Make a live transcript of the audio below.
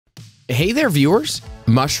Hey there, viewers!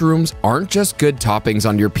 Mushrooms aren't just good toppings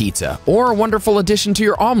on your pizza or a wonderful addition to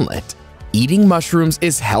your omelet. Eating mushrooms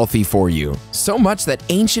is healthy for you, so much that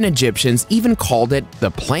ancient Egyptians even called it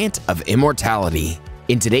the plant of immortality.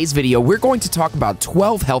 In today's video, we're going to talk about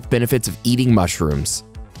 12 health benefits of eating mushrooms.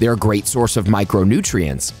 They're a great source of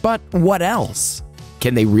micronutrients, but what else?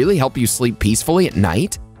 Can they really help you sleep peacefully at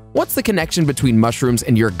night? What's the connection between mushrooms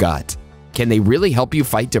and your gut? Can they really help you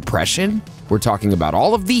fight depression? We're talking about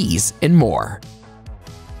all of these and more.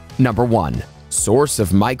 Number 1. Source of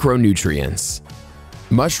micronutrients.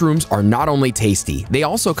 Mushrooms are not only tasty, they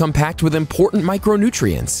also come packed with important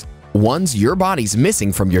micronutrients, ones your body's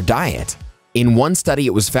missing from your diet. In one study,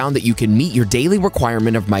 it was found that you can meet your daily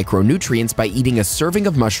requirement of micronutrients by eating a serving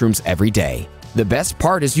of mushrooms every day. The best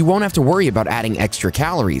part is you won't have to worry about adding extra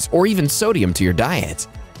calories or even sodium to your diet.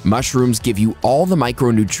 Mushrooms give you all the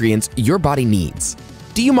micronutrients your body needs.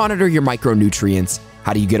 Do you monitor your micronutrients?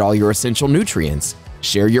 How do you get all your essential nutrients?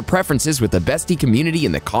 Share your preferences with the Bestie community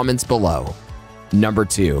in the comments below. Number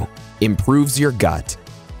 2. Improves your gut.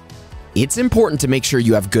 It's important to make sure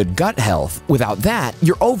you have good gut health. Without that,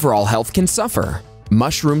 your overall health can suffer.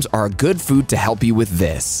 Mushrooms are a good food to help you with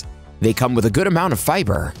this. They come with a good amount of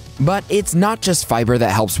fiber. But it's not just fiber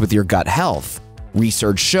that helps with your gut health.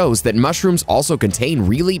 Research shows that mushrooms also contain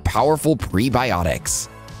really powerful prebiotics.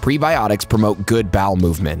 Prebiotics promote good bowel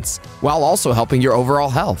movements, while also helping your overall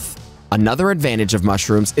health. Another advantage of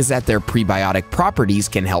mushrooms is that their prebiotic properties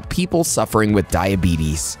can help people suffering with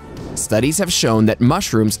diabetes. Studies have shown that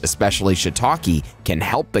mushrooms, especially shiitake, can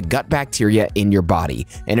help the gut bacteria in your body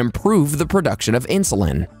and improve the production of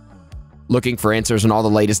insulin. Looking for answers on all the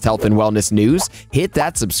latest health and wellness news? Hit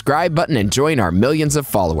that subscribe button and join our millions of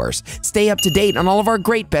followers. Stay up to date on all of our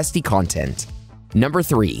great Bestie content. Number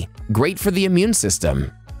 3. Great for the immune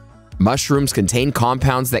system. Mushrooms contain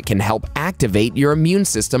compounds that can help activate your immune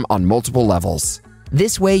system on multiple levels.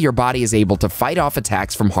 This way, your body is able to fight off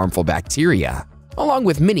attacks from harmful bacteria, along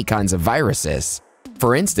with many kinds of viruses.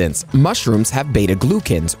 For instance, mushrooms have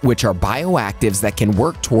beta-glucans, which are bioactives that can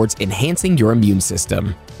work towards enhancing your immune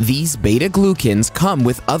system. These beta-glucans come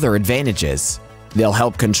with other advantages. They'll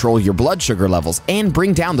help control your blood sugar levels and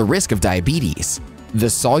bring down the risk of diabetes. The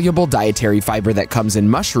soluble dietary fiber that comes in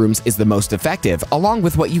mushrooms is the most effective, along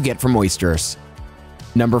with what you get from oysters.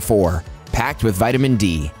 Number 4. Packed with vitamin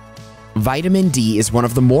D. Vitamin D is one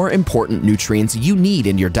of the more important nutrients you need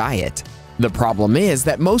in your diet. The problem is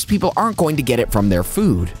that most people aren't going to get it from their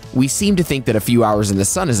food. We seem to think that a few hours in the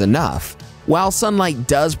sun is enough. While sunlight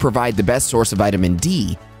does provide the best source of vitamin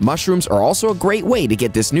D, mushrooms are also a great way to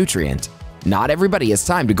get this nutrient. Not everybody has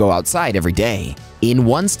time to go outside every day. In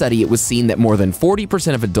one study, it was seen that more than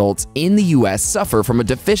 40% of adults in the US suffer from a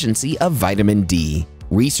deficiency of vitamin D.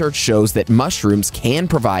 Research shows that mushrooms can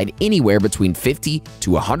provide anywhere between 50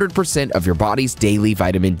 to 100% of your body's daily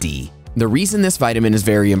vitamin D. The reason this vitamin is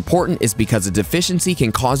very important is because a deficiency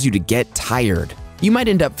can cause you to get tired. You might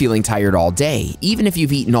end up feeling tired all day, even if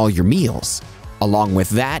you've eaten all your meals. Along with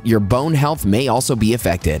that, your bone health may also be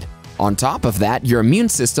affected. On top of that, your immune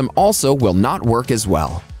system also will not work as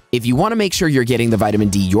well. If you want to make sure you're getting the vitamin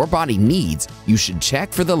D your body needs, you should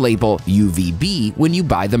check for the label UVB when you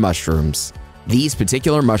buy the mushrooms. These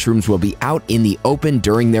particular mushrooms will be out in the open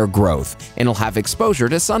during their growth and will have exposure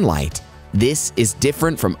to sunlight. This is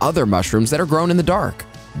different from other mushrooms that are grown in the dark.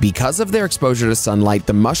 Because of their exposure to sunlight,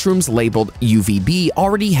 the mushrooms labeled UVB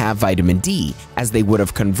already have vitamin D, as they would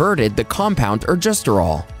have converted the compound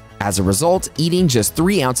ergosterol. As a result, eating just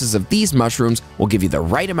 3 ounces of these mushrooms will give you the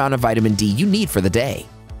right amount of vitamin D you need for the day.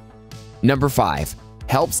 Number 5.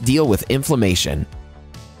 Helps deal with inflammation.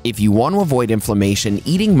 If you want to avoid inflammation,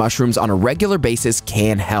 eating mushrooms on a regular basis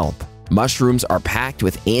can help. Mushrooms are packed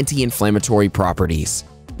with anti-inflammatory properties.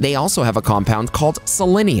 They also have a compound called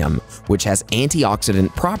selenium, which has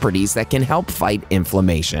antioxidant properties that can help fight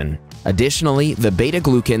inflammation. Additionally, the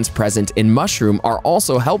beta-glucans present in mushroom are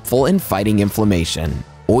also helpful in fighting inflammation.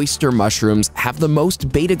 Oyster mushrooms have the most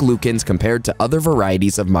beta-glucans compared to other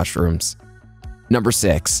varieties of mushrooms. Number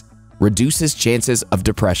 6. Reduces chances of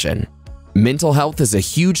depression. Mental health is a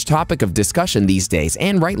huge topic of discussion these days,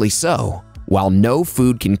 and rightly so. While no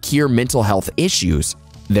food can cure mental health issues,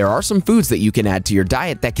 there are some foods that you can add to your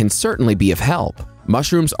diet that can certainly be of help.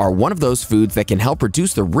 Mushrooms are one of those foods that can help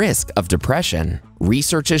reduce the risk of depression.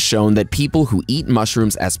 Research has shown that people who eat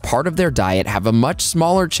mushrooms as part of their diet have a much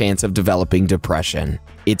smaller chance of developing depression.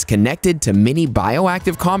 It's connected to many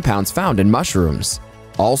bioactive compounds found in mushrooms.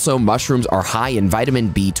 Also, mushrooms are high in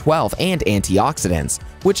vitamin B12 and antioxidants,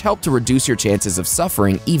 which help to reduce your chances of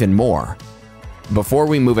suffering even more. Before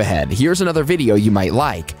we move ahead, here's another video you might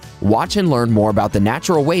like. Watch and learn more about the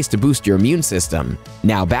natural ways to boost your immune system.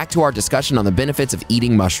 Now back to our discussion on the benefits of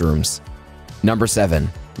eating mushrooms. Number 7.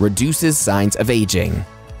 Reduces signs of aging.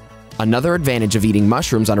 Another advantage of eating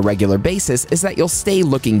mushrooms on a regular basis is that you'll stay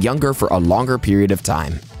looking younger for a longer period of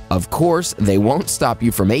time. Of course, they won't stop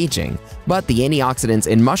you from aging, but the antioxidants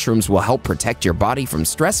in mushrooms will help protect your body from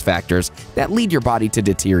stress factors that lead your body to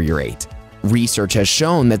deteriorate. Research has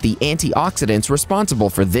shown that the antioxidants responsible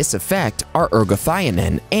for this effect are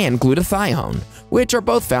ergothioneine and glutathione, which are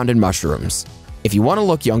both found in mushrooms. If you want to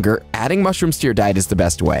look younger, adding mushrooms to your diet is the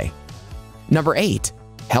best way. Number 8.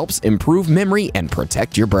 Helps improve memory and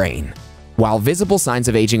protect your brain. While visible signs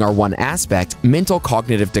of aging are one aspect, mental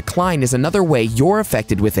cognitive decline is another way you're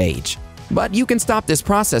affected with age. But you can stop this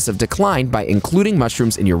process of decline by including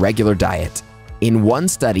mushrooms in your regular diet. In one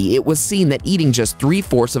study, it was seen that eating just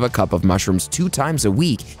 3/4 of a cup of mushrooms 2 times a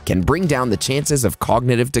week can bring down the chances of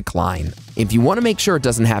cognitive decline. If you want to make sure it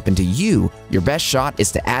doesn't happen to you, your best shot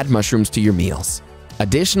is to add mushrooms to your meals.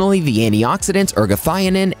 Additionally, the antioxidants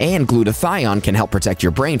ergothioneine and glutathione can help protect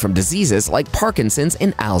your brain from diseases like Parkinson's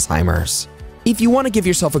and Alzheimer's. If you want to give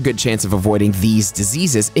yourself a good chance of avoiding these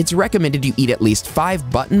diseases, it's recommended you eat at least 5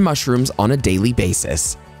 button mushrooms on a daily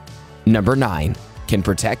basis. Number 9. Can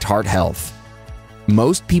protect heart health.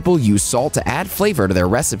 Most people use salt to add flavor to their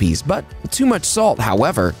recipes, but too much salt,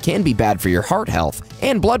 however, can be bad for your heart health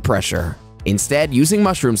and blood pressure. Instead, using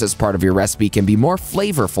mushrooms as part of your recipe can be more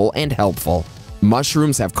flavorful and helpful.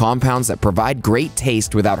 Mushrooms have compounds that provide great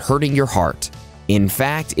taste without hurting your heart. In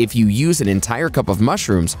fact, if you use an entire cup of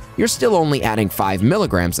mushrooms, you're still only adding 5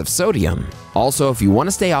 milligrams of sodium. Also, if you want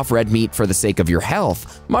to stay off red meat for the sake of your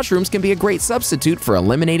health, mushrooms can be a great substitute for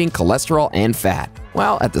eliminating cholesterol and fat,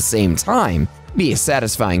 while at the same time, be a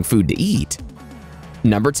satisfying food to eat.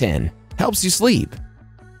 Number 10. Helps you sleep.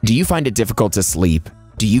 Do you find it difficult to sleep?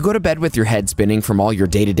 Do you go to bed with your head spinning from all your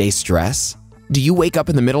day-to-day stress? Do you wake up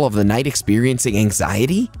in the middle of the night experiencing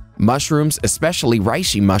anxiety? Mushrooms, especially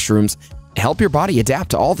reishi mushrooms, help your body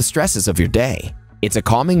adapt to all the stresses of your day. It's a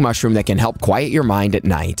calming mushroom that can help quiet your mind at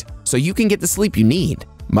night, so you can get the sleep you need.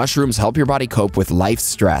 Mushrooms help your body cope with life's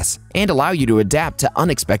stress and allow you to adapt to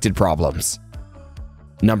unexpected problems.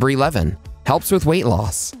 Number 11. Helps with weight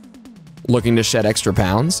loss. Looking to shed extra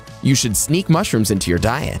pounds? You should sneak mushrooms into your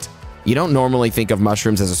diet. You don't normally think of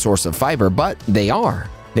mushrooms as a source of fiber, but they are.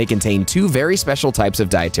 They contain 2 very special types of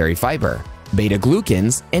dietary fiber,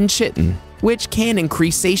 beta-glucans and chitin, which can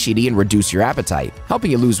increase satiety and reduce your appetite,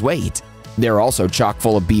 helping you lose weight. They're also chock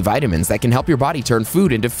full of B vitamins that can help your body turn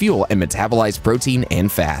food into fuel and metabolize protein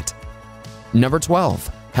and fat. Number 12.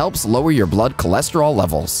 Helps lower your blood cholesterol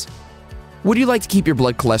levels. Would you like to keep your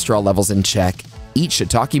blood cholesterol levels in check? Eat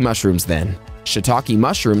shiitake mushrooms then. Shiitake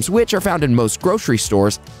mushrooms, which are found in most grocery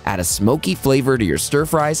stores, add a smoky flavor to your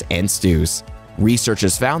stir-fries and stews. Research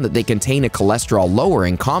has found that they contain a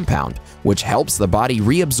cholesterol-lowering compound, which helps the body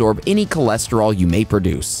reabsorb any cholesterol you may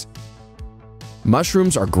produce.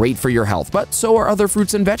 Mushrooms are great for your health, but so are other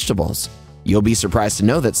fruits and vegetables. You'll be surprised to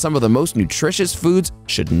know that some of the most nutritious foods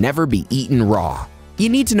should never be eaten raw. You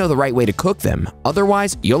need to know the right way to cook them,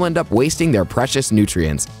 otherwise you'll end up wasting their precious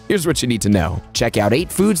nutrients. Here's what you need to know. Check out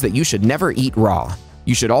 8 foods that you should never eat raw.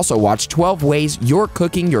 You should also watch 12 ways you're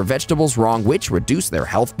cooking your vegetables wrong which reduce their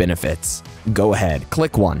health benefits. Go ahead,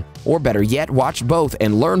 click one, or better yet, watch both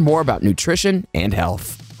and learn more about nutrition and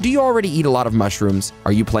health. Do you already eat a lot of mushrooms?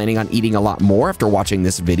 Are you planning on eating a lot more after watching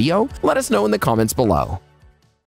this video? Let us know in the comments below.